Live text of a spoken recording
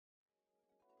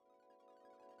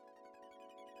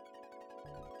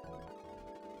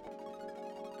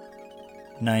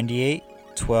98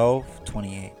 12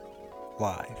 28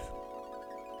 live.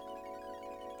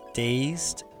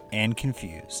 Dazed and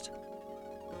confused.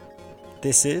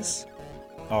 This is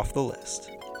Off the List.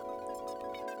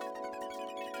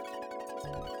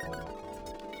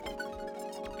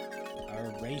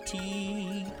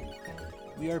 Alrighty.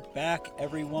 We are back,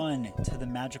 everyone, to the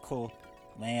magical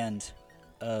land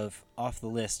of Off the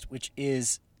List, which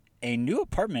is a new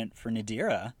apartment for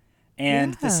Nadira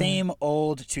and the same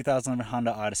old 2011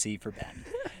 Honda Odyssey for Ben.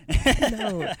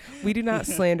 No, we do not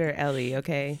slander Ellie,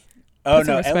 okay? Oh, Put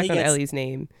some no, respect on Ellie's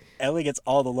name. Ellie gets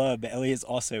all the love, but Ellie is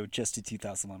also just a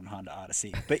 2011 Honda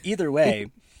Odyssey. But either way,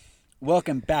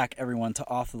 welcome back, everyone, to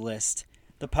Off the List,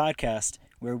 the podcast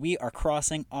where we are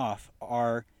crossing off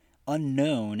our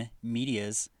unknown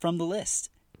medias from the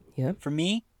list. Yep. For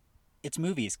me, it's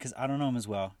movies, because I don't know them as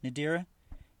well. Nadira,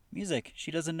 music. She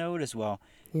doesn't know it as well.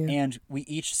 Yeah. And we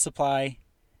each supply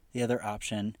the other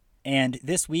option. And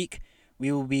this week,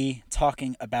 we will be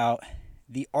talking about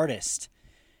the artist,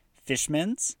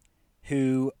 Fishmans,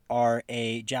 who are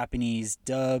a Japanese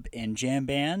dub and jam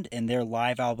band, and their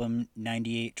live album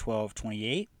 98 12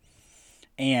 28,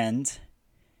 and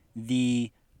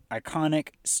the iconic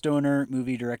stoner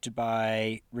movie directed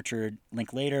by Richard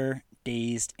Linklater,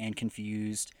 Dazed and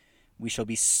Confused. We shall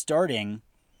be starting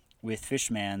with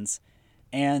Fishmans,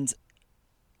 and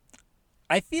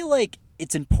I feel like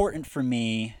it's important for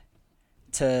me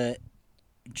to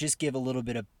just give a little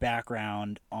bit of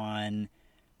background on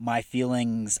my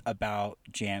feelings about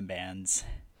jam bands.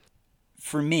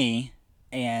 For me,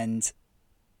 and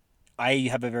I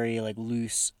have a very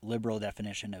loose liberal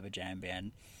definition of a jam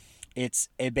band. It's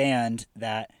a band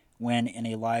that, when in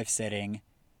a live setting,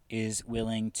 is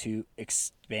willing to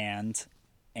expand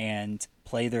and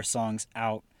play their songs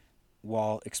out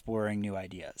while exploring new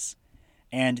ideas.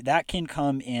 And that can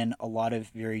come in a lot of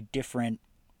very different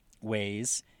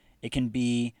ways. It can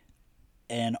be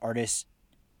an artist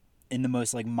in the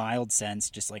most mild sense,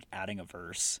 just adding a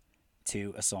verse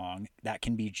to a song. That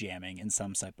can be jamming in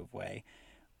some type of way.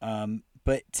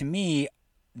 But to me,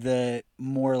 the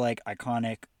more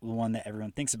iconic one that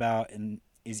everyone thinks about and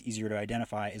is easier to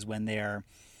identify is when they are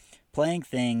playing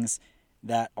things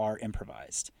that are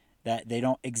improvised, that they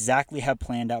don't exactly have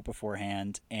planned out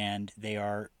beforehand, and they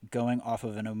are going off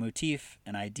of a motif,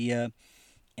 an idea,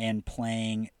 and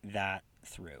playing that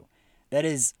through. That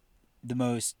is the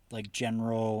most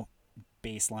general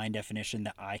baseline definition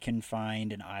that I can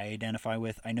find and I identify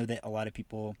with. I know that a lot of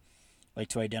people like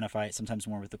to identify it sometimes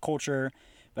more with the culture,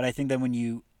 but I think that when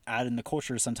you add in the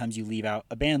culture, sometimes you leave out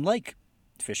a band like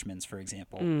Fishmans, for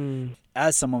example.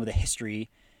 As someone with a history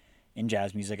in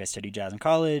jazz music, I studied jazz in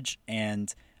college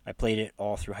and I played it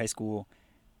all through high school.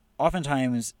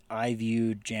 Oftentimes, I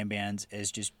viewed jam bands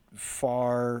as just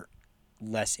far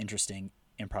less interesting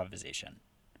improvisation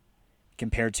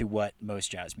compared to what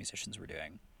most jazz musicians were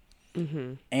doing.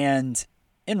 Mm-hmm. And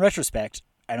in retrospect,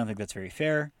 I don't think that's very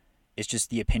fair. It's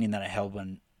just the opinion that I held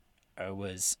when I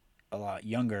was a lot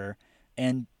younger.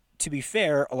 And to be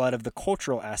fair, a lot of the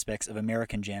cultural aspects of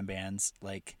American jam bands,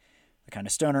 like the kind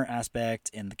of stoner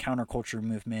aspect and the counterculture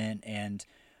movement, and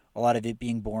a lot of it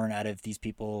being born out of these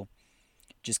people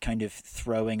just kind of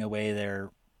throwing away their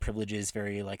privileges,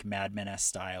 very Mad Men-esque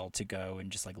style, to go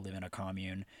and just live in a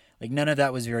commune. None of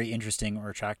that was very interesting or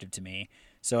attractive to me.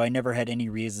 So I never had any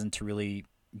reason to really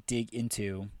dig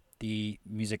into the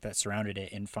music that surrounded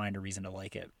it and find a reason to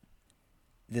like it.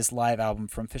 This live album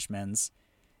from Fishmans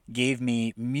gave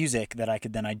me music that I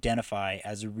could then identify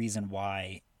as a reason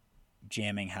why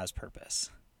jamming has purpose.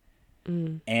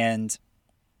 And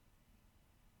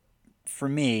for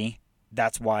me,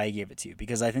 that's why I gave it to you,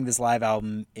 because I think this live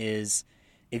album is,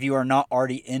 if you are not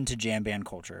already into jam band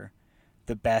culture,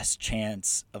 the best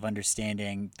chance of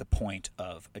understanding the point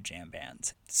of a jam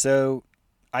band. So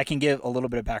I can give a little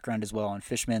bit of background as well on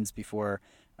Fishmans before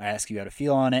I ask you how to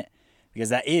feel on it, because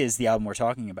that is the album we're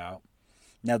talking about.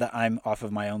 Now that I'm off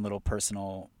of my own little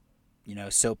personal,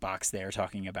 soapbox there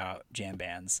talking about jam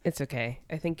bands. It's okay.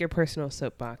 I think your personal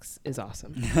soapbox is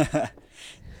awesome.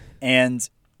 And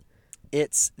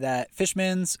it's that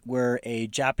Fishmans were a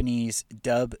Japanese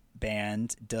dub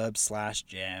band,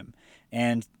 dub/jam,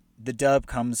 and the dub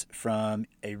comes from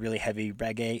a really heavy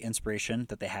reggae inspiration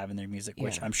that they have in their music,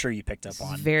 which I'm sure you picked up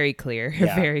on. Very clear.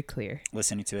 Yeah, very clear.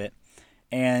 Listening to it.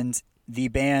 And the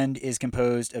band is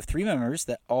composed of 3 members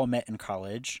that all met in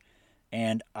college,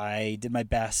 and I did my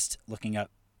best looking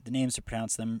up the names to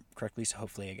pronounce them correctly, so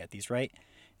hopefully I get these right.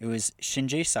 It was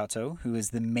Shinji Sato, who is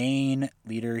the main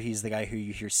leader. He's the guy who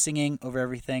you hear singing over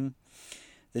everything.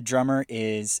 The drummer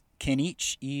is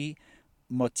Kenichi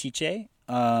Mochiche.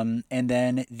 And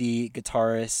then the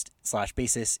guitarist slash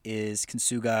bassist is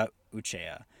Kensuga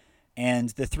Uchiha. And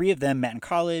the three of them met in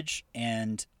college,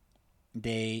 and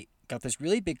they got this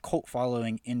really big cult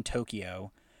following in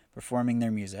Tokyo performing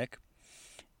their music.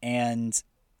 And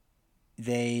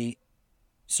they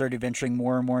started venturing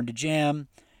more and more into jam.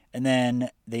 And then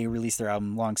they released their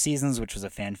album Long Seasons, which was a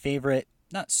fan favorite,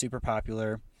 not super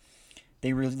popular.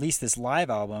 They released this live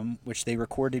album, which they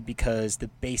recorded because the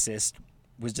bassist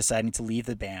was deciding to leave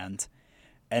the band.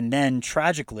 And then,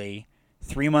 tragically,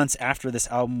 3 months after this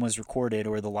album was recorded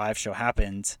or the live show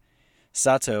happened,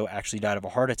 Sato actually died of a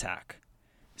heart attack.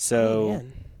 So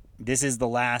this is the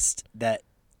last that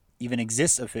even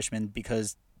exists of Fishman,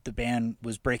 because the band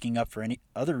was breaking up for any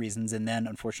other reasons, and then,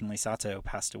 unfortunately, Sato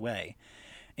passed away.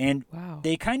 And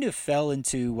they kind of fell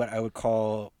into what I would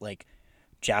call, like,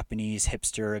 Japanese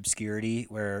hipster obscurity,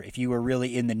 where if you were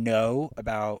really in the know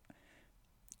about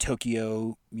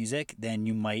Tokyo music, then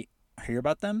you might hear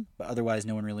about them, but otherwise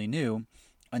no one really knew,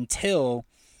 until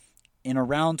in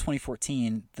around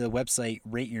 2014 the website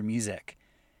Rate Your Music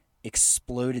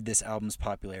exploded this album's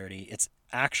popularity. It's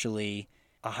actually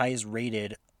a highest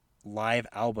rated live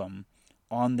album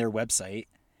on their website,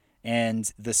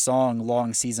 and the song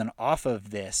Long Season off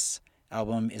of this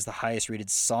album is the highest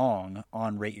rated song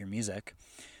on Rate Your Music.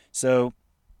 So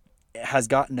it has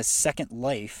gotten a second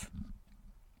life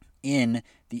in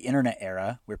the internet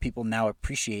era, where people now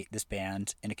appreciate this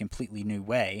band in a completely new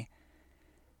way.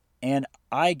 And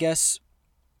I guess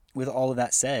with all of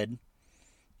that said,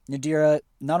 Nadira,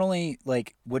 not only,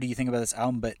 like, what do you think about this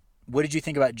album, but what did you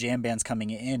think about jam bands coming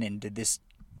in, and did this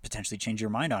potentially change your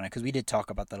mind on it? Because we did talk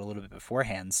about that a little bit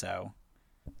beforehand. So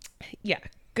yeah,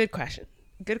 good question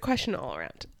all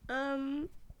around.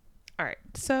 All right,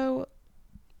 so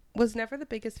was never the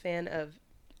biggest fan of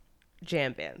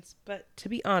jam bands, but to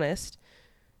be honest,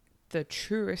 the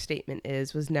truer statement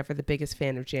is was never the biggest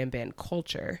fan of jam band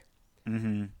culture.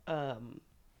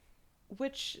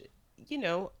 Which, you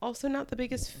know, also not the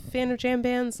biggest fan of jam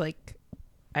bands. Like,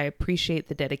 I appreciate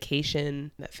the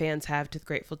dedication that fans have to the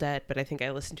Grateful Dead, but I think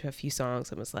I listened to a few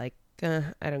songs and was like,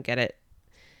 I don't get it.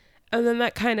 And then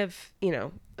that kind of, you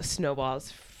know,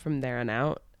 snowballs from there on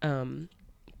out.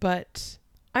 But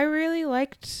I really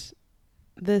liked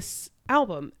this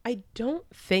album. I don't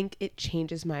think it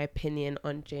changes my opinion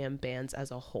on jam bands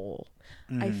as a whole.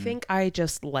 I think I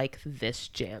just like this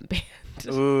jam band.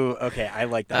 Ooh, okay, I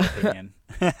like that opinion.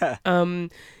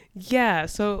 Yeah,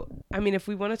 so I mean, if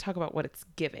we want to talk about what it's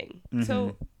giving,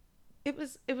 so it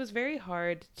was very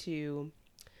hard to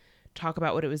talk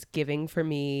about what it was giving for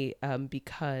me,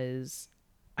 because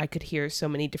I could hear so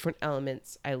many different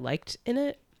elements I liked in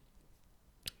it,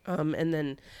 and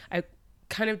then I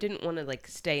kind of didn't want to, like,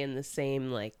 stay in the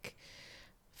same, like,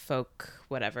 folk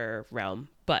whatever realm,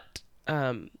 but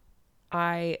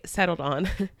I settled on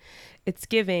it's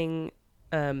giving.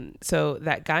 So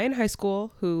that guy in high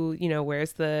school who, you know,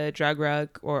 wears the drug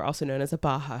rug, or also known as a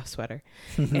Baja sweater,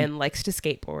 and likes to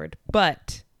skateboard,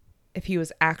 but if he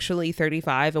was actually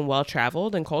 35 and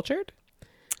well-traveled and cultured.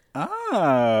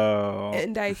 Oh.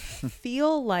 And I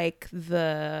feel like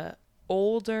the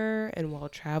older and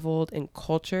well-traveled and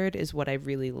cultured is what I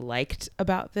really liked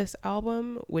about this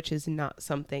album, which is not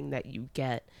something that you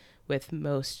get with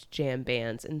most jam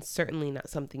bands, and certainly not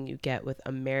something you get with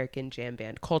American jam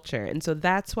band culture. And so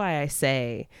that's why I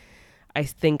say I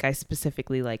think I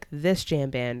specifically like this jam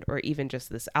band, or even just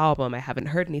this album. I haven't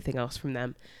heard anything else from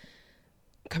them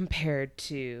compared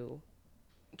to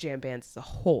jam bands as a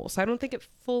whole. So I don't think it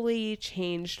fully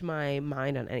changed my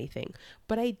mind on anything,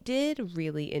 but I did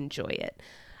really enjoy it.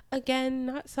 Again,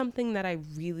 not something that I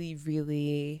really,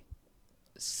 really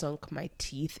sunk my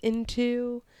teeth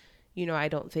into. You know, I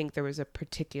don't think there was a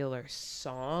particular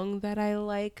song that I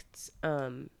liked.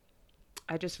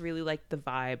 I just really liked the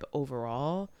vibe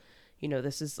overall. You know,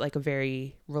 this is like a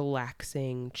very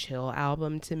relaxing, chill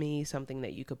album to me, something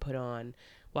that you could put on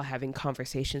while having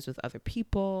conversations with other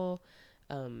people,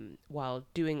 while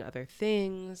doing other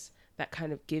things. That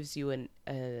kind of gives you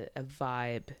a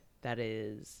vibe that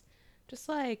is just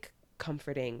like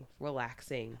comforting,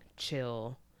 relaxing,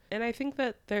 chill. And I think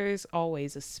that there's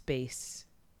always a space,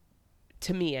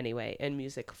 to me anyway, in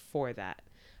music for that.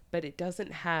 But it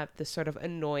doesn't have the sort of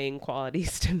annoying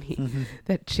qualities to me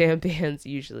that jam bands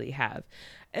usually have.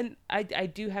 And I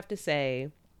do have to say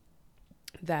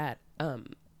that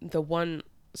the one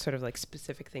sort of like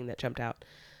specific thing that jumped out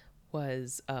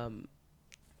was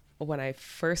when I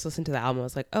first listened to the album, I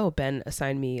was like, oh, Ben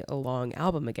assigned me a long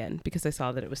album again, because I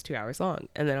saw that it was 2 hours long.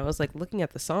 And then I was like looking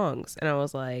at the songs and I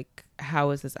was like, how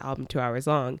is this album 2 hours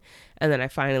long? And then I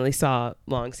finally saw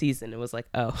Long Season and was like,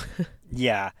 oh.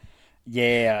 Yeah.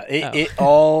 Yeah,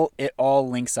 Oh. it all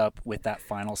links up with that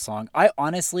final song. I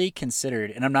honestly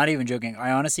considered, and I'm not even joking,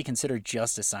 I honestly considered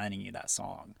just assigning you that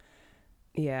song.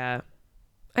 Yeah.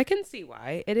 I can see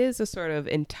why. It is a sort of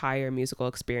entire musical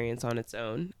experience on its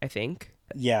own, I think.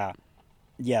 Yeah.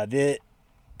 Yeah, the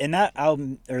and that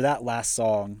album or that last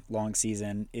song, Long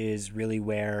Season, is really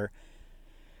where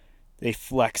they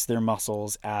flex their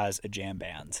muscles as a jam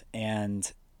band,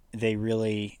 and they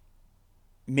really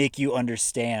make you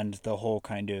understand the whole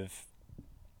kind of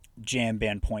jam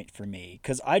band point for me,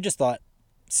 cuz I just thought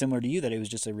similar to you that it was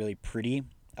just a really pretty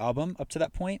album up to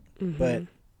that point, but Mm-hmm.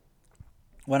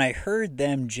 when I heard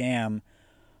them jam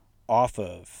off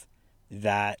of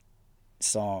that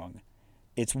song,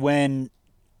 it's when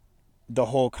the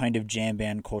whole kind of jam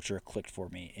band culture clicked for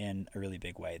me in a really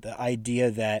big way. The idea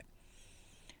that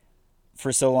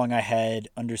for so long I had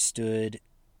understood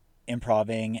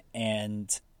improving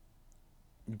and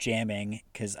jamming,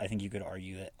 because I think you could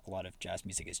argue that a lot of jazz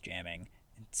music is jamming.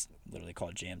 It's literally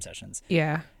called jam sessions.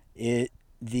 Yeah. It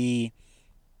the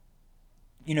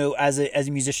as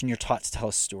a musician, you're taught to tell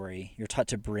a story. You're taught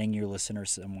to bring your listener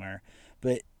somewhere,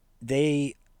 but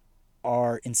they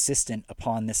are insistent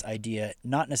upon this idea,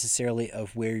 not necessarily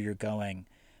of where you're going,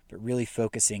 but really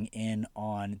focusing in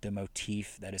on the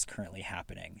motif that is currently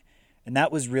happening. And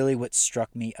that was really what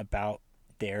struck me about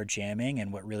their jamming,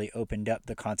 and what really opened up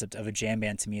the concept of a jam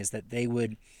band to me, is that they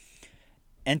would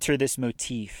enter this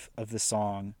motif of the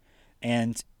song,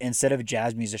 and instead of a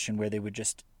jazz musician where they would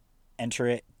just enter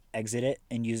it, exit it,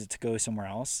 and use it to go somewhere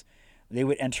else, they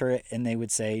would enter it and they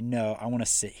would say, no, I want to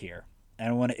sit here.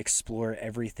 I want to explore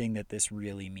everything that this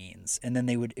really means. And then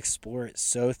they would explore it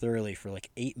so thoroughly for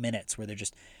like 8 minutes, where they're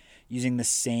just using the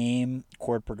same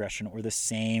chord progression or the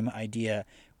same idea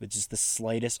with just the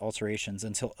slightest alterations,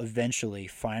 until eventually,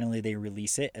 finally, they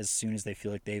release it as soon as they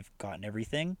feel like they've gotten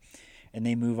everything, and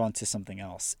they move on to something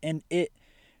else. And it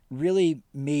really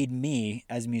made me,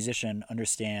 as a musician,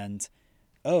 understand,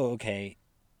 oh, okay,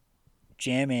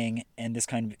 jamming and this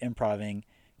kind of improving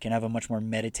can have a much more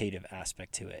meditative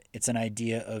aspect to it. It's an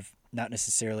idea of not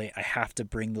necessarily I have to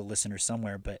bring the listener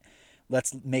somewhere, but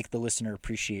let's make the listener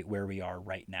appreciate where we are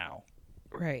right now.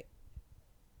 Right.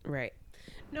 Right.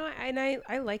 No,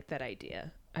 I like that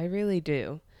idea. I really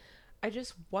do. I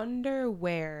just wonder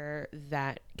where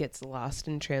that gets lost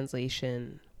in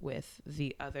translation with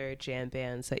the other jam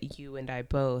bands that you and I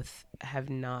both have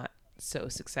not so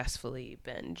successfully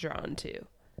been drawn to.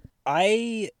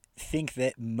 I think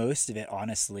that most of it,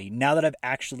 honestly, now that I've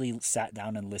actually sat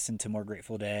down and listened to more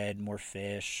Grateful Dead, more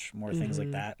Fish, more things like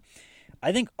Mm-hmm. that,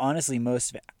 I think honestly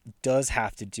most of it does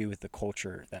have to do with the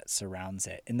culture that surrounds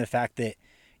it, and the fact that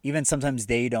even sometimes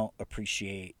they don't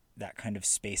appreciate that kind of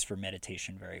space for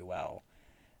meditation very well,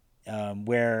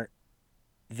 where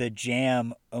the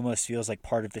jam almost feels like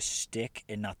part of the shtick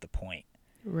and not the point.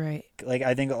 Right. Like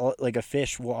I think like a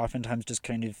Fish will oftentimes just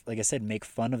kind of, like I said, make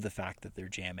fun of the fact that they're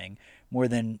jamming more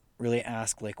than really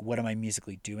ask like, what am I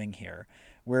musically doing here?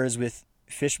 Whereas with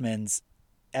Fishman's,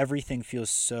 everything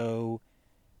feels so,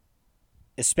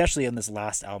 especially on this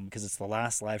last album, because it's the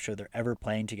last live show they're ever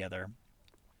playing together,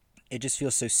 it just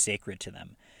feels so sacred to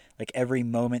them. Like every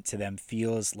moment to them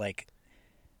feels like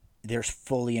they're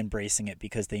fully embracing it,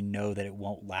 because they know that it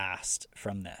won't last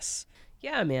from this.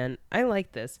 Yeah, man. I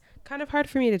like this. Kind of hard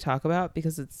for me to talk about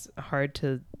because it's hard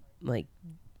to like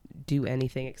do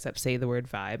anything except say the word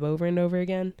vibe over and over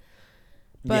again.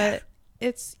 Yeah. But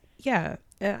it's yeah,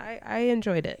 I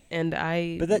enjoyed it and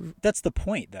I But that's the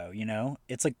point though, you know?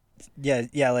 It's like,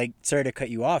 yeah, like sorry to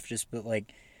cut you off, just but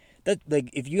like that,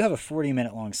 like if you have a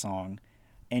 40-minute long song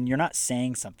and you're not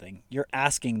saying something, you're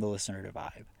asking the listener to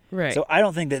vibe. right. So I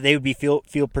don't think that they would be feel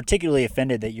particularly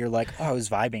offended that you're like, oh, I was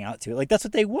vibing out to it. Like that's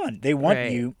what they want. They want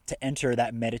Right. you to enter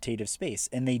that meditative space,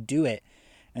 and they do it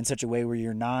in such a way where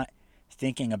you're not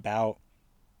thinking about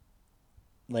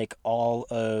like all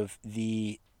of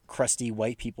the crusty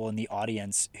white people in the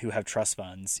audience who have trust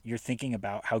funds. You're thinking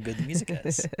about how good the music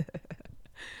is.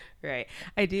 Right.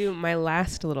 I do. My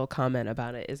last little comment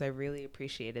about it is I really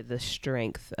appreciated the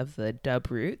strength of the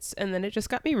dub roots. And then it just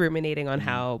got me ruminating on Mm.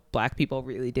 how black people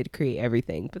really did create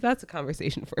everything. But that's a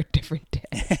conversation for a different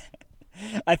day.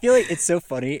 I feel like it's so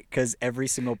funny because every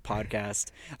single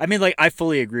podcast, I mean, like, I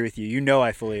fully agree with you. You know,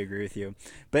 I fully agree with you.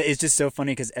 But it's just so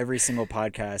funny because every single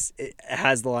podcast it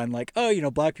has the line, like, oh,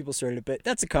 black people started it, but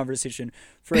that's a conversation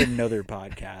for another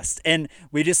podcast. And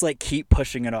we just, like, keep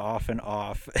pushing it off and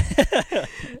off.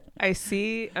 I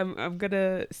see. I'm going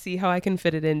to see how I can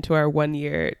fit it into our 1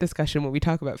 year discussion when we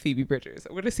talk about Phoebe Bridgers.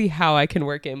 I'm going to see how I can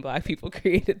work in black people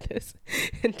created this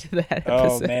into that Oh,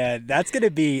 episode. man. That's going to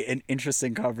be an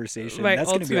interesting conversation. my That's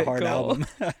going to be a ultimate hard goal.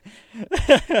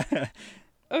 album.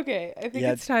 Okay, I think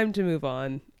Yeah. it's time to move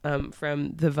on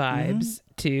from the Hmm. vibes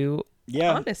to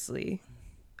Yeah. honestly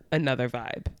another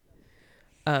vibe.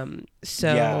 Yeah.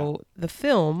 So the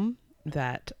film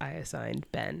that I assigned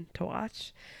Ben to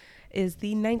watch is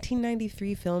the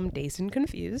 1993 film Dazed and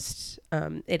Confused.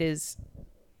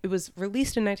 It was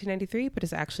released in 1993, but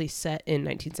is actually set in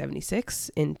 1976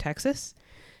 in Texas.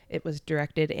 It was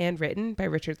directed and written by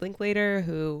Richard Linklater,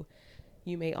 who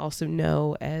you may also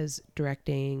know as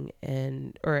directing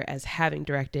and or as having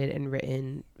directed and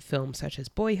written films such as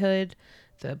Boyhood,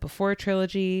 the Before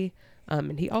trilogy,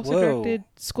 and he also Whoa. directed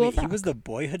School Wait, of he was Rock. the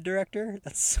Boyhood director?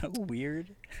 That's so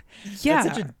weird. That's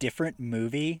such a Yeah, different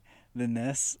movie than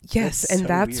this. That's yes, and so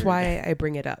that's weird. why I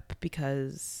bring it up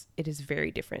because it is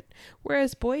very different.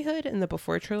 Whereas Boyhood and the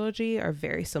Before trilogy are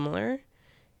very similar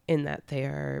in that they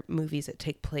are movies that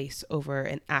take place over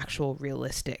an actual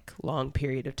realistic long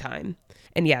period of time.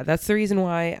 And yeah, that's the reason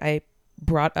why I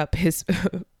brought up his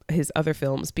his other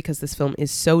films because this film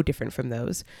is so different from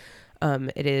those.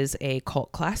 It is a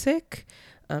cult classic.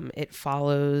 It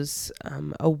follows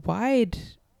a wide.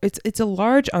 It's a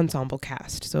large ensemble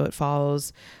cast, so it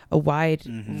follows a wide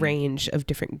Hmm. range of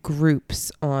different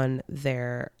groups on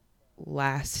their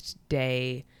last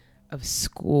day of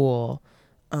school.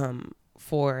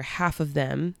 For half of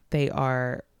them, they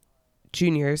are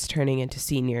juniors turning into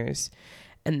seniors,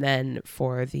 and then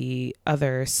for the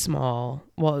other small,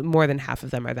 well, more than half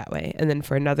of them are that way, and then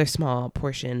for another small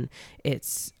portion,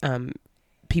 it's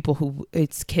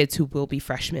it's kids who will be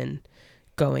freshmen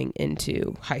going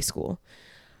into high school.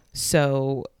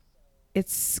 So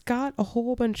it's got a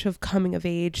whole bunch of coming of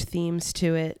age themes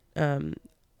to it.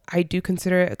 I do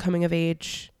consider it a coming of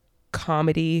age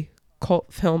comedy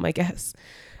cult film, I guess.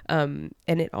 And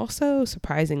it also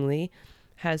surprisingly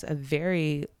has a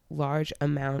very large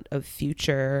amount of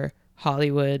future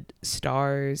Hollywood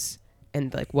stars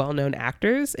and like well-known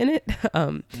actors in it.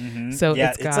 Hmm. So Yeah,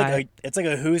 it's got it's like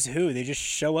a who's who. They just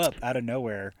show up out of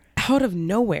nowhere. out of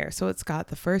nowhere. So it's got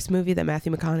the first movie that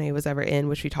Matthew McConaughey was ever in,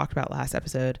 which we talked about last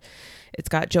episode. It's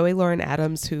got Joey Lauren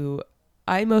Adams, who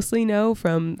I mostly know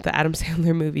from the Adam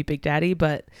Sandler movie Big Daddy,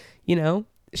 but you know,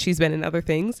 she's been in other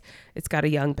things. It's got a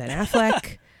young Ben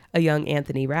Affleck, a young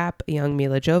Anthony Rapp, a young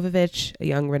Mila Jovovich, a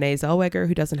young Renee Zellweger,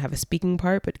 who doesn't have a speaking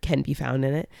part but can be found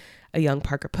in it, a young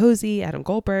Parker Posey, Adam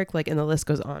Goldberg, like, and the list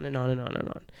goes on and on and on and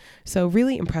on. So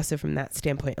really impressive from that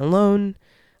standpoint alone.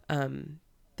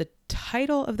 The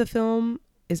title of the film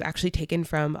is actually taken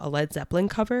from a Led Zeppelin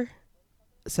cover.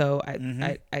 So Hmm.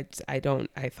 I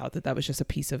thought that was just a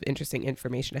piece of interesting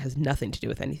information. It has nothing to do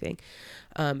with anything.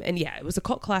 And yeah, it was a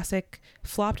cult classic,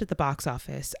 flopped at the box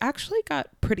office, actually got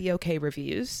pretty okay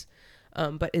reviews,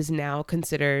 but is now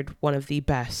considered one of the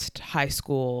best high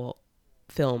school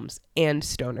films and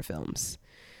stoner films.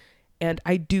 And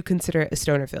I do consider it a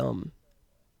stoner film,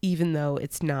 even though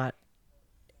it's not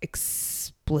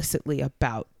explicitly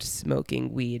about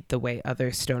smoking weed the way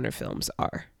other stoner films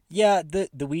are. Yeah,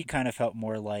 the weed kind of felt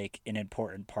more like an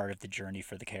important part of the journey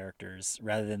for the characters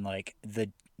rather than like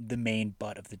the main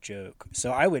butt of the joke.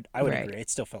 So I would Right. agree. It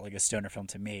still felt like a stoner film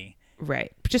to me.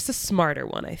 Right. Just a smarter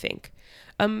one, I think.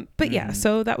 But yeah, Hmm.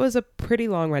 so that was a pretty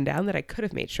long rundown that I could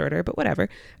have made shorter, but whatever.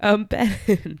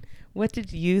 Ben, what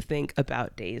did you think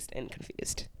about Dazed and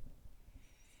Confused?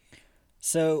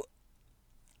 So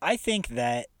I think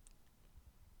that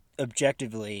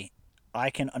objectively, I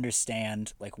can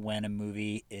understand like when a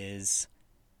movie is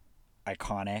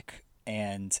iconic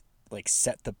and like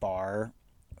set the bar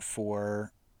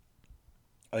for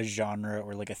a genre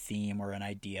or like a theme or an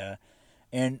idea.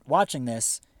 And watching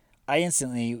this, I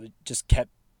instantly just kept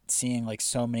seeing like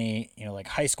so many, like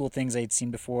high school things I'd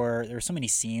seen before. There were so many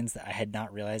scenes that I had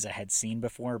not realized I had seen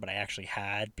before, but I actually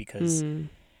had because Mm,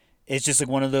 it's just like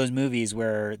one of those movies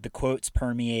where the quotes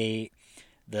permeate,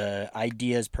 the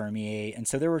ideas permeate. And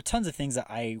so there were tons of things that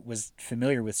I was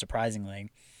familiar with surprisingly.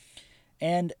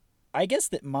 And I guess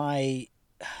that my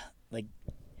like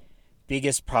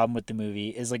biggest problem with the movie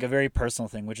is like a very personal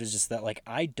thing, which is just that like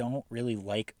I don't really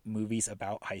like movies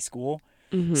about high school.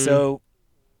 mm-hmm. So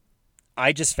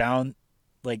I just found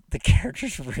like the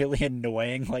characters really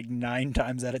annoying like 9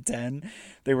 times out of 10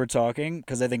 they were talking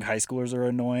because I think high schoolers are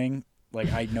annoying.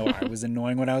 Like I know I was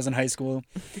annoying when I was in high school.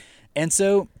 And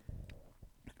so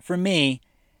for me,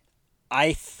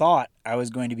 I thought I was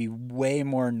going to be way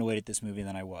more annoyed at this movie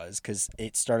than I was because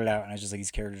it started out and I was just like,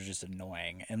 these characters are just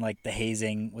annoying. And like the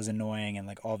hazing was annoying and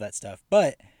like all that stuff.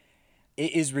 But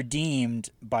it is redeemed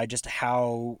by just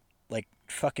how like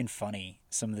fucking funny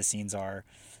some of the scenes are.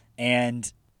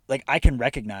 And like I can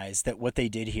recognize that what they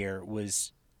did here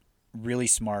was really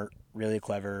smart, really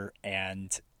clever,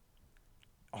 and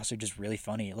also just really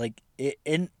funny. Like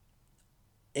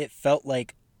it felt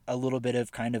like a little bit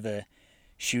of kind of a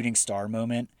shooting star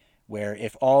moment where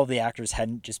if all the actors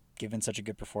hadn't just given such a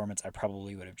good performance, I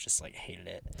probably would have just like hated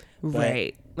it. But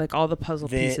Right. Like all the puzzle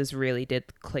the pieces really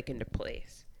did click into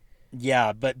place.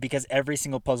 yeah, but because every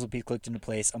single puzzle piece clicked into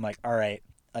place, I'm like, all right.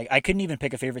 Like I couldn't even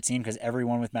pick a favorite scene because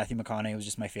everyone with Matthew McConaughey was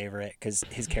just my favorite because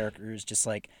his character is just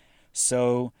like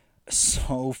so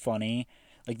funny.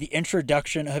 Like the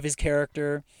introduction of his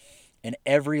character and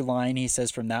every line he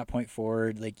says from that point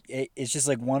forward, like it's just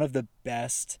like one of the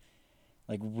best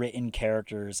like written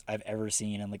characters I've ever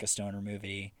seen in like a stoner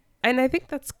movie. And I think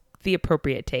that's the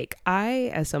appropriate take. I,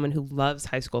 as someone who loves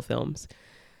high school films,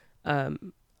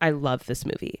 I love this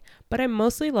movie. But I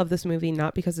mostly love this movie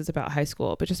not because it's about high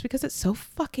school, but just because it's so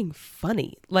fucking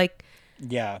funny. Like,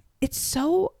 Yeah. it's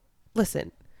so.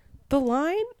 Listen, the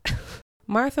line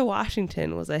Martha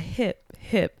Washington was a hip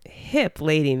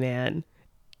lady, man,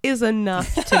 is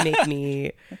enough to make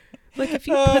me. Like, if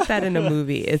you put that in a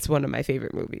movie, it's one of my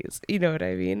favorite movies. You know what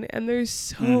I mean? And there's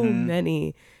so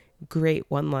many great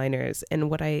one-liners. And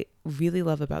what I really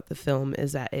love about the film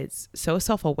is that it's so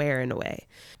self-aware in a way.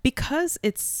 Because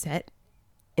it's set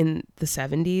in the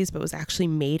 70s, but was actually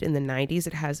made in the 90s,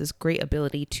 it has this great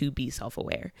ability to be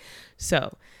self-aware.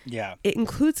 So Yeah. it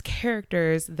includes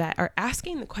characters that are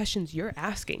asking the questions you're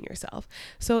asking yourself.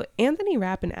 So Anthony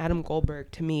Rapp and Adam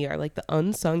Goldberg, to me, are like the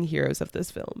unsung heroes of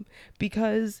this film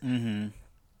because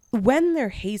when they're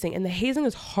hazing, and the hazing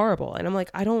is horrible, and I'm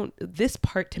like, this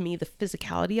part to me, the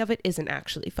physicality of it isn't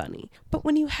actually funny. But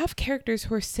when you have characters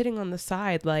who are sitting on the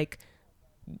side, like,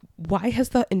 why has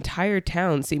the entire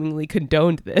town seemingly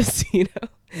condoned this, you know?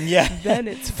 Yeah. Then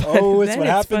it's fun. Oh, it's then what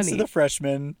it's happens funny. to the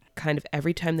freshmen. Kind of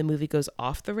every time the movie goes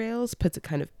off the rails, puts it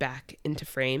kind of back into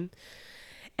frame.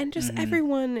 And just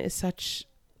everyone is such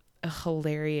a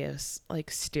hilarious,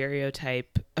 like,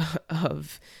 stereotype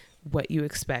of what you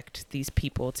expect these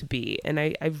people to be. And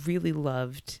I really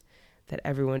loved that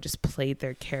everyone just played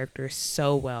their characters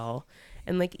so well.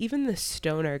 And like even the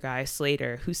stoner guy,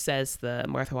 Slater, who says the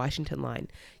Martha Washington line,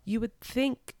 you would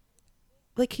think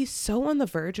like he's so on the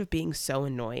verge of being so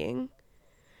annoying,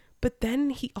 but then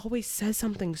he always says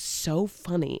something so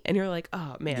funny. And you're like,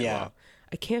 oh man, Yeah. well,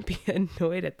 I can't be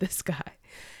annoyed at this guy.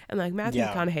 And like Matthew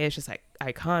McConaughey is just like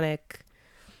iconic.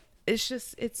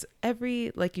 It's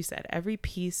every, like you said, every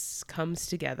piece comes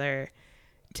together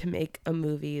to make a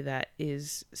movie that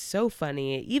is so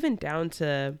funny, even down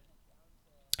to,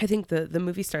 I think the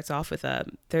movie starts off with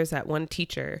there's that one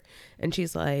teacher and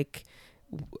she's like,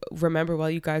 remember while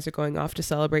you guys are going off to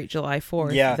celebrate July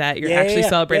 4th that you're actually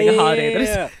celebrating a holiday.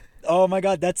 Yeah. Oh my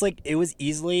God. That's like, it was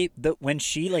easily when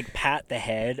she like pat the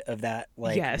head of that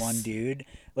like one dude,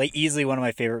 like easily one of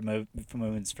my favorite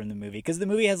moments from the movie. Because the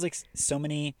movie has like so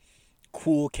many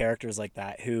cool characters like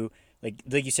that who like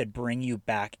you said, bring you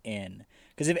back in.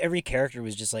 Because if every character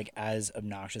was just like as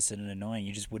obnoxious and annoying,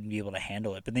 you just wouldn't be able to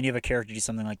handle it. But then you have a character do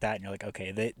something like that, and you're like,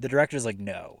 okay, the director's like,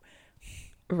 no.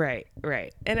 Right.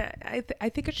 And I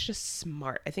think it's just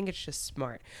smart. I think it's just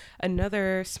smart.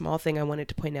 Another small thing I wanted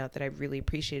to point out that I really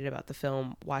appreciated about the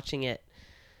film, watching it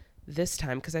this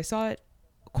time, because I saw it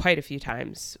quite a few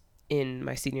times in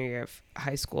my senior year of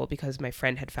high school because my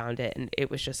friend had found it, and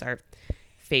it was just our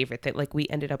favorite that like we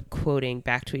ended up quoting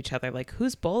back to each other like,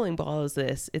 whose bowling ball is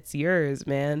this? It's yours,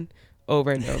 man,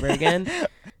 over and over again.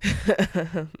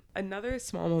 Another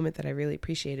small moment that I really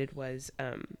appreciated was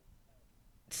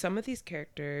some of these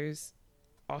characters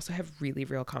also have really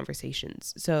real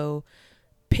conversations. So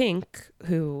Pink,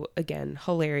 who again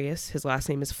hilarious, his last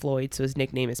name is Floyd, so his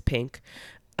nickname is Pink.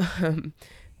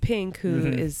 Pink, who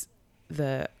is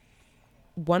the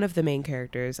one of the main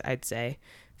characters, I'd say,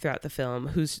 throughout the film,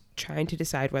 who's trying to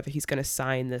decide whether he's going to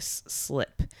sign this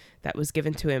slip that was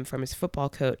given to him from his football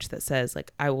coach that says,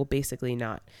 like, I will basically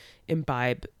not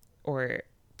imbibe or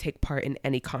take part in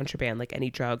any contraband, like any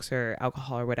drugs or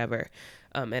alcohol or whatever.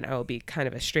 And I will be kind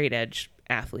of a straight edge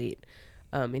athlete.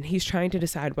 And he's trying to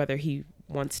decide whether he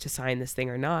wants to sign this thing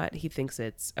or not. He thinks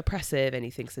it's oppressive and he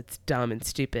thinks it's dumb and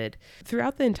stupid.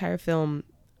 Throughout the entire film,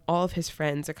 all of his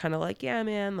friends are kind of like, yeah,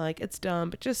 man, like, it's dumb,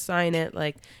 but just sign it.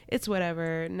 Like, it's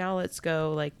whatever. Now let's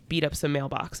go, like, beat up some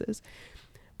mailboxes.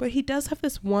 But he does have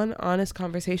this one honest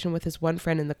conversation with his one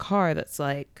friend in the car that's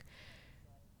like,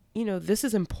 you know, this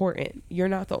is important. You're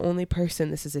not the only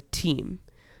person. This is a team.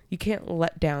 You can't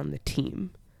let down the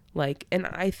team. Like, and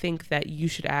I think that you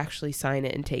should actually sign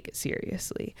it and take it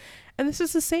seriously. And this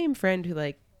is the same friend who,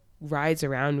 like, rides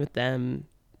around with them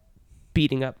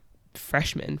beating up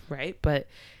freshmen, right? But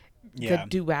the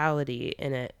duality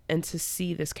in it, and to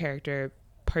see this character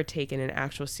partake in an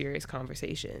actual serious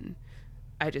conversation,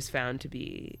 I just found to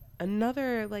be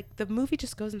another, like, the movie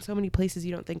just goes in so many places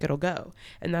you don't think it'll go.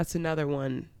 And that's another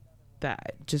one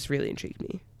that just really intrigued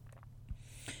me.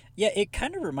 Yeah, it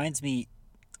kind of reminds me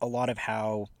a lot of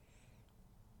how,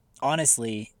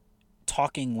 honestly,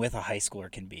 talking with a high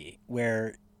schooler can be,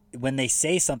 where when they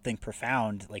say something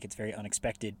profound, like it's very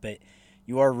unexpected, but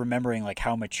you are remembering like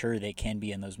how mature they can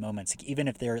be in those moments. Like, even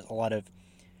if there's a lot of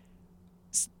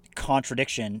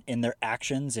contradiction in their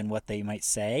actions and what they might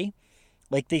say,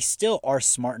 like they still are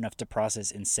smart enough to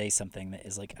process and say something that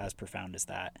is like as profound as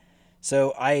that.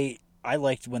 So I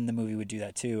liked when the movie would do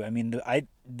that too. I mean,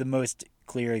 the most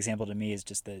clear example to me is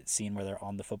just the scene where they're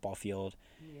on the football field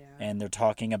and they're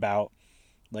talking about,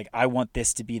 like, I want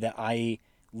this to be that I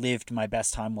lived my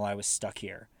best time while I was stuck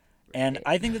here. And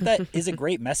I think that is a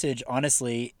great message,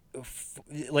 honestly.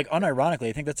 Like, unironically,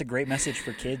 I think that's a great message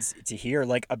for kids to hear,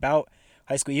 like, about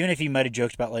high school. Even if he might have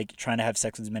joked about, like, trying to have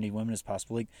sex with as many women as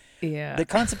possible. Like, the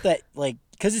concept that, like,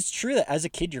 because it's true that as a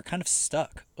kid, you're kind of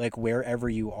stuck, like, wherever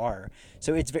you are.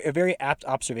 So it's a very apt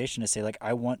observation to say, like,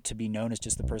 I want to be known as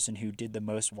just the person who did the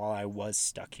most while I was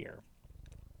stuck here.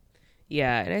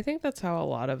 Yeah, and I think that's how a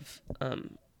lot of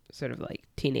sort of like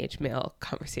teenage male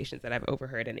conversations that I've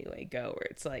overheard anyway go, where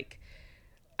it's like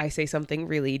I say something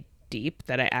really deep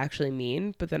that I actually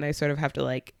mean, but then I sort of have to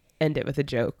like end it with a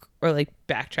joke or like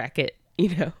backtrack it,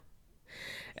 you know?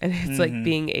 And it's like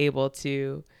being able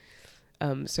to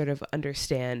sort of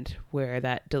understand where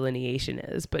that delineation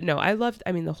is. But no, I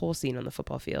mean, the whole scene on the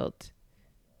football field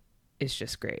is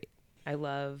just great. I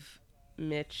love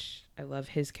Mitch. I love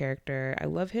his character. I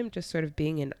love him just sort of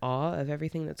being in awe of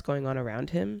everything that's going on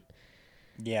around him.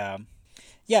 Yeah.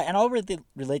 Yeah, and I'll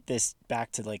relate this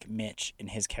back to, like, Mitch and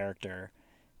his character,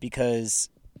 because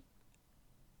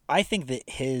I think that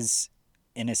his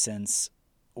innocence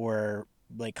or,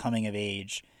 like, coming of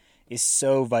age is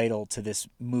so vital to this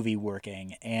movie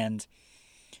working. And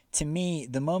to me,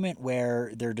 the moment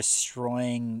where they're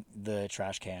destroying the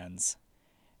trash cans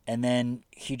and then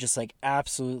he just, like,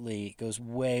 absolutely goes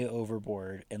way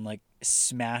overboard and, like,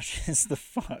 smashes the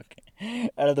fuck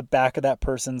out of the back of that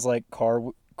person's, like, car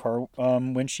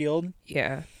windshield.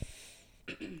 Yeah.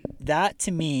 That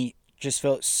to me just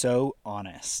felt so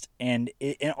honest, and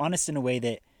honest in a way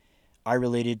that I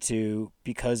related to,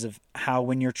 because of how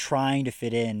when you're trying to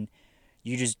fit in,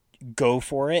 you just go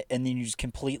for it and then you just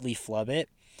completely flub it.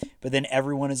 But then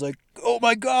everyone is like, "Oh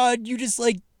my God, you just,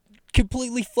 like,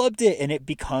 completely flubbed it," and it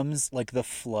becomes like the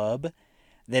flub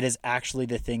that is actually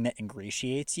the thing that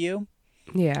ingratiates you.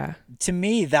 Yeah. To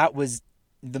me, that was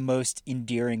the most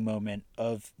endearing moment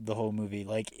of the whole movie.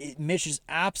 Like, Mitch is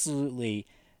absolutely,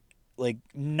 like,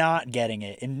 not getting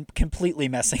it and completely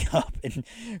messing up and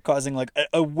causing, like,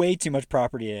 a way too much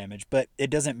property damage, but it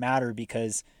doesn't matter,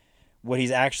 because what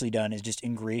he's actually done is just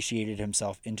ingratiated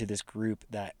himself into this group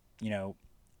that, you know,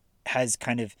 has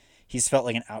kind of, he's felt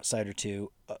like an outsider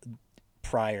to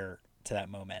prior to that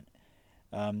moment.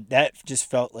 That just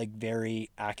felt like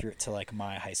very accurate to, like,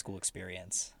 my high school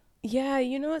experience. Yeah,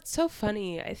 you know, it's so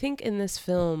funny. I think in this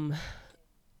film,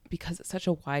 because it's such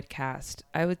a wide cast,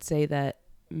 I would say that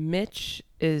Mitch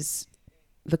is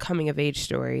the coming of age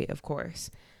story, of course,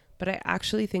 but I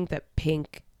actually think that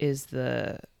Pink is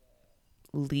the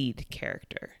lead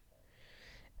character.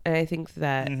 And I think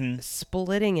that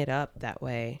splitting it up that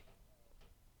way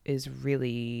is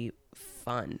really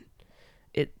fun.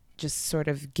 It just sort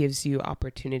of gives you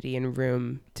opportunity and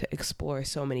room to explore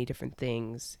so many different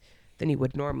things than you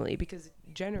would normally, because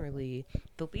generally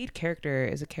the lead character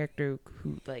is a character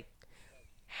who, like,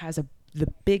 has the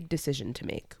big decision to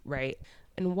make, right?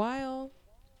 And while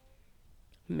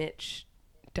Mitch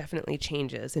definitely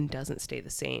changes and doesn't stay the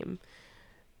same,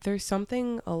 there's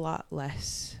something a lot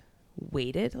less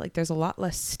weighted, like there's a lot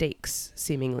less stakes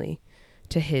seemingly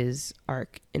to his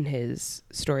arc in his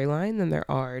storyline than there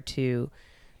are to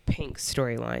Pink's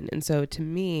storyline. And so to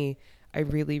me, I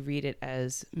really read it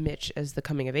as Mitch as the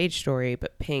coming of age story,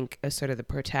 but Pink as sort of the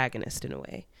protagonist in a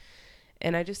way.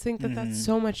 And I just think that that's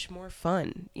so much more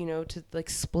fun, you know, to, like,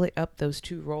 split up those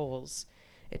two roles.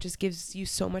 It just gives you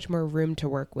so much more room to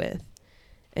work with.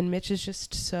 And Mitch is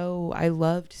just so, I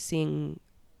loved seeing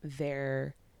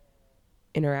their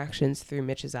interactions through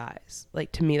Mitch's eyes.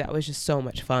 Like, to me, that was just so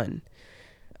much fun.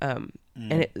 And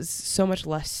it's so much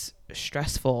less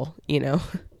stressful, you know?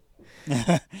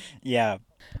 Yeah.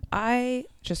 I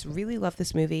just really love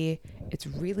this movie. It's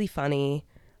really funny.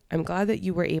 I'm glad that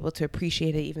you were able to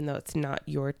appreciate it, even though it's not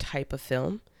your type of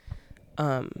film.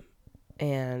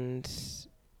 And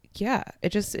yeah,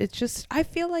 it's just, I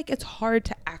feel like it's hard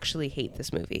to actually hate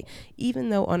this movie, even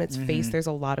though on its face, there's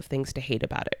a lot of things to hate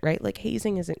about it, right? Like,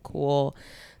 hazing isn't cool.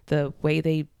 The way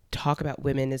they talk about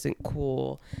women isn't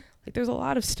cool. Like there's a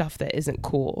lot of stuff that isn't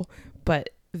cool, but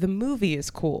the movie is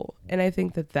cool. And I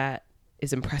think that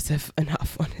is impressive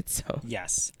enough on its own.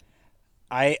 Yes.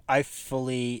 I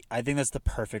think that's the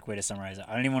perfect way to summarize it.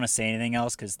 I don't even want to say anything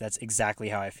else because that's exactly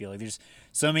how I feel. Like there's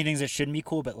so many things that shouldn't be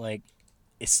cool, but like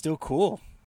it's still cool.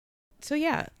 So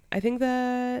yeah, I think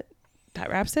that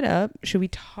wraps it up. Should we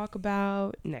talk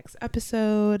about next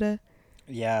episode?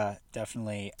 Yeah,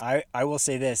 definitely. I will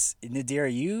say this,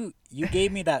 Nadira, you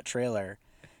gave me that trailer,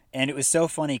 and it was so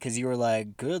funny because you were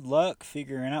like, "Good luck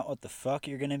figuring out what the fuck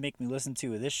you're gonna make me listen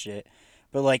to with this shit."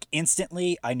 But like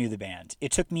instantly, I knew the band.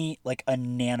 It took me like a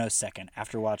nanosecond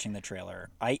after watching the trailer.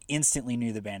 I instantly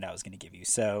knew the band I was going to give you.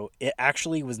 So it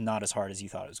actually was not as hard as you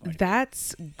thought it was going to be.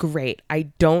 That's great. I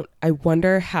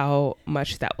wonder how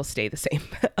much that will stay the same.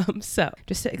 So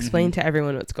just to explain to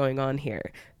everyone what's going on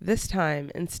here. This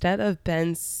time, instead of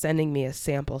Ben sending me a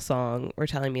sample song or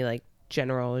telling me like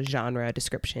general genre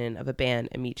description of a band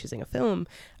and me choosing a film,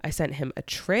 I sent him a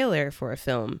trailer for a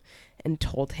film and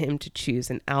told him to choose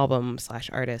an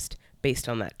album/artist based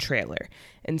on that trailer.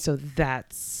 And so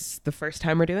that's the first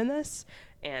time we're doing this.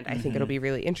 And I think it'll be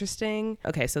really interesting.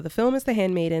 Okay, so the film is The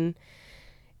Handmaiden.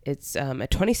 It's a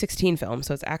 2016 film,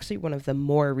 so it's actually one of the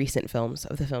more recent films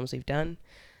of the films we've done.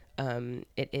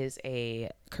 It is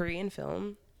a Korean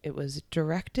film. It was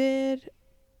directed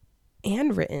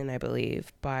and written, I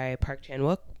believe, by Park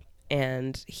Chan-wook.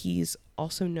 And he's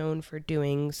also known for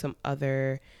doing some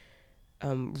other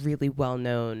really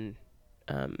well-known,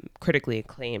 critically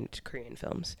acclaimed Korean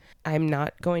films. I'm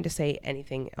not going to say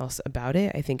anything else about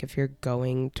it. I think if you're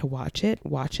going to watch it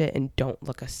and don't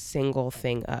look a single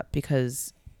thing up,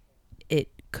 because it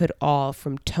could all,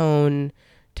 from tone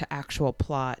to actual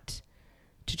plot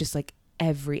to just like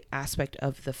every aspect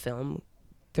of the film,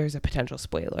 there's a potential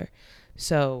spoiler.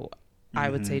 So I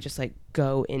would say just like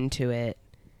go into it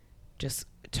just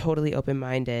totally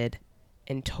open-minded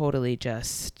and totally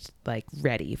just like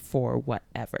ready for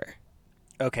whatever.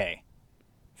 Okay.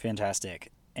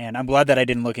 Fantastic. And I'm glad that I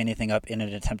didn't look anything up in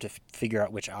an attempt to figure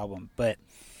out which album. But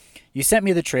you sent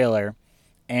me the trailer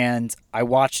and I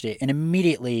watched it, and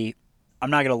immediately,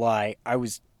 I'm not going to lie,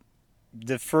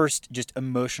 the first just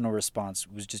emotional response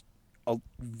was just a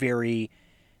very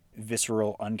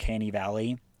visceral uncanny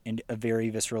valley, and a very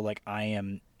visceral like, I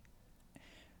am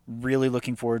really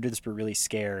looking forward to this but really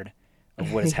scared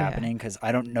of what is happening because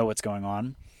I don't know what's going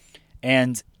on.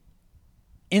 And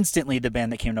instantly the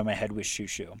band that came to my head was Shoo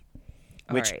Shoo,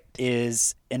 which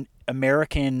is an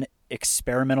American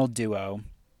experimental duo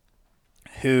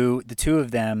who, the two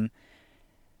of them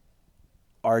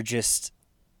are just,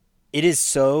 it is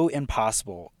so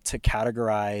impossible to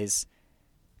categorize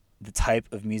the type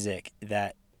of music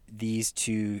that these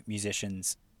two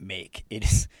musicians make.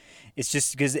 It's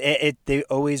just because they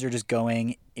always are just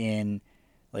going in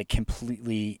like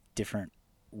completely different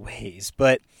ways.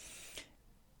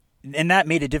 And that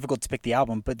made it difficult to pick the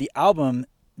album. But the album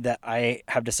that I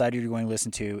have decided you're going to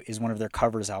listen to is one of their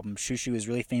covers albums. Shoo Shoo is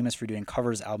really famous for doing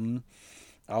covers albums.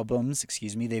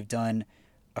 They've done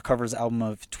a covers album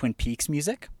of Twin Peaks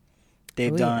music.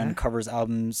 They've done covers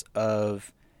albums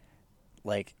of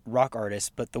like rock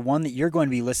artists, but the one that you're going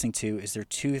to be listening to is their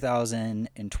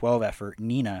 2012 effort,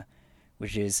 Nina,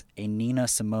 which is a Nina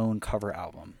Simone cover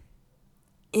album.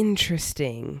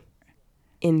 Interesting.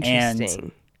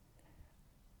 And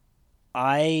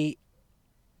I,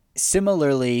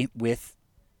 similarly with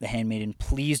The Handmaiden,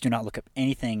 please do not look up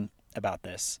anything about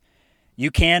this.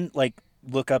 You can like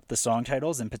look up the song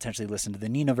titles and potentially listen to the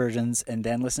Nina versions and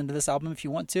then listen to this album if you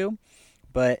want to,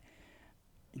 but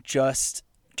just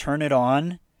turn it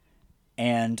on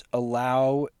and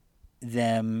allow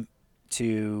them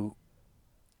to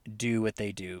do what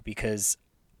they do, because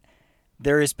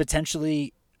there is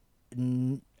potentially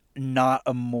not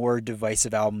a more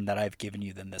divisive album that I've given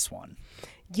you than this one.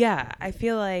 Yeah, I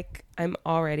feel like I'm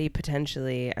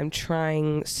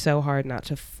trying so hard not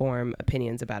to form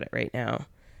opinions about it right now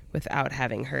without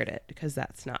having heard it, because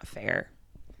that's not fair.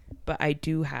 But I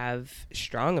do have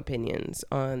strong opinions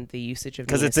on the usage of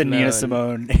Nina Simone. Because it's a Nina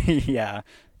Simone. Yeah.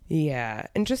 Yeah.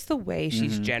 And just the way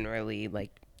she's generally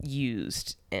like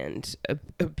used and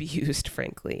abused,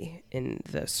 frankly, in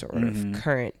the sort of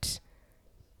current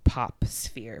pop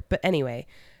sphere. But anyway,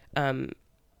 I'm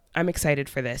excited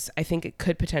for this. I think it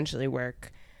could potentially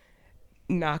work.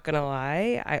 Not gonna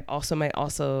lie, I might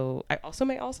also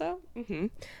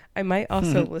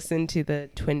listen to the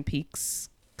Twin Peaks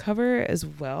cover as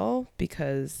well,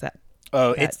 because that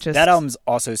album's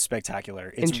also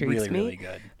spectacular. It's really, really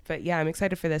good. But yeah, I'm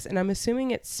excited for this, and I'm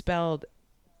assuming it's spelled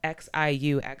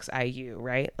Xiu,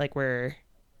 right? Like we're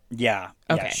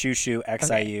Shoo Shoo,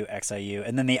 Xiu,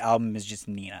 and then the album is just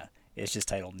Nina. It's just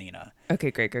titled Nina. Okay,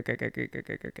 great.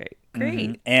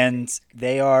 Great. And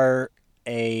they are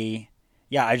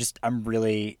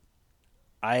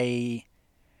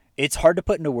it's hard to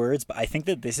put into words, but I think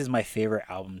that this is my favorite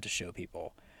album to show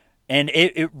people. And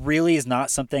it really is not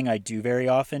something I do very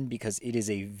often because it is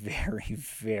a very,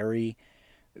 very,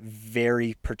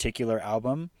 very particular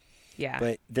album. Yeah.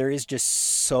 But there is just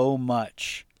so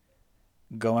much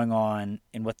going on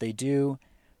in what they do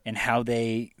and how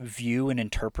they view and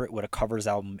interpret what a covers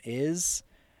album is.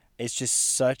 It's just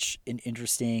such an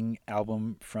interesting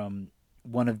album from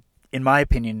one of, in my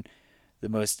opinion, the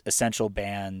most essential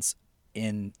bands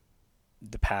in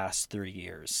the past 30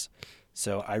 years.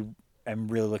 So I'm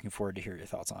really looking forward to hear your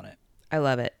thoughts on it. I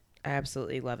love it. I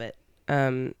absolutely love it.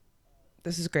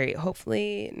 This is great.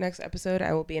 Hopefully next episode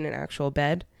I will be in an actual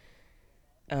bed.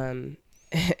 And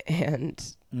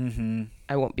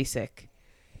I won't be sick.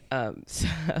 So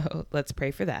let's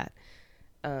pray for that.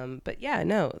 But yeah,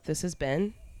 no, this has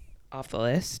been Off the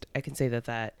List. I can say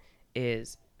that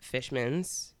is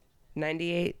Fishman's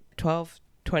 98 12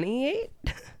 28.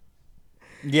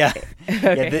 Yeah.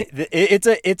 Okay. Yeah,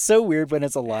 it's so weird when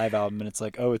it's a live album and it's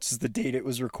like, oh, it's just the date it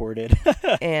was recorded.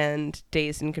 And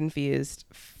Dazed and Confused,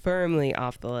 firmly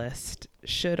off the list.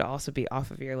 Should also be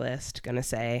off of your list, gonna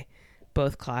say.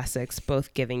 Both classics,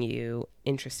 both giving you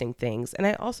interesting things. And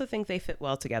I also think they fit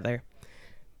well together.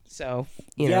 So,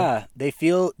 you know. Yeah, they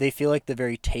feel like the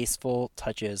very tasteful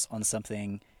touches on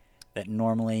something that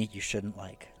normally you shouldn't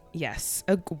like. Yes.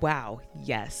 Wow.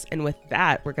 Yes. And with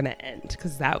that, we're going to end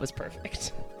because that was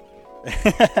perfect.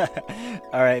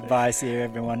 All right. Bye. See you,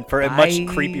 everyone, for a Bye. much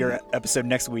creepier episode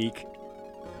next week.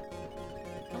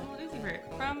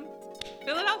 From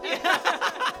Philadelphia.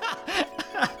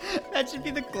 That should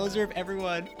be the closer of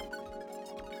everyone.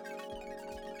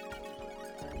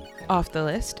 Off the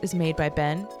List is made by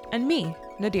Ben and me,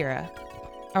 Nadira.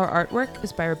 Our artwork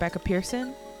is by Rebecca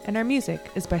Pearson, and our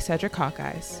music is by Cedric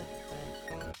Hawkeyes.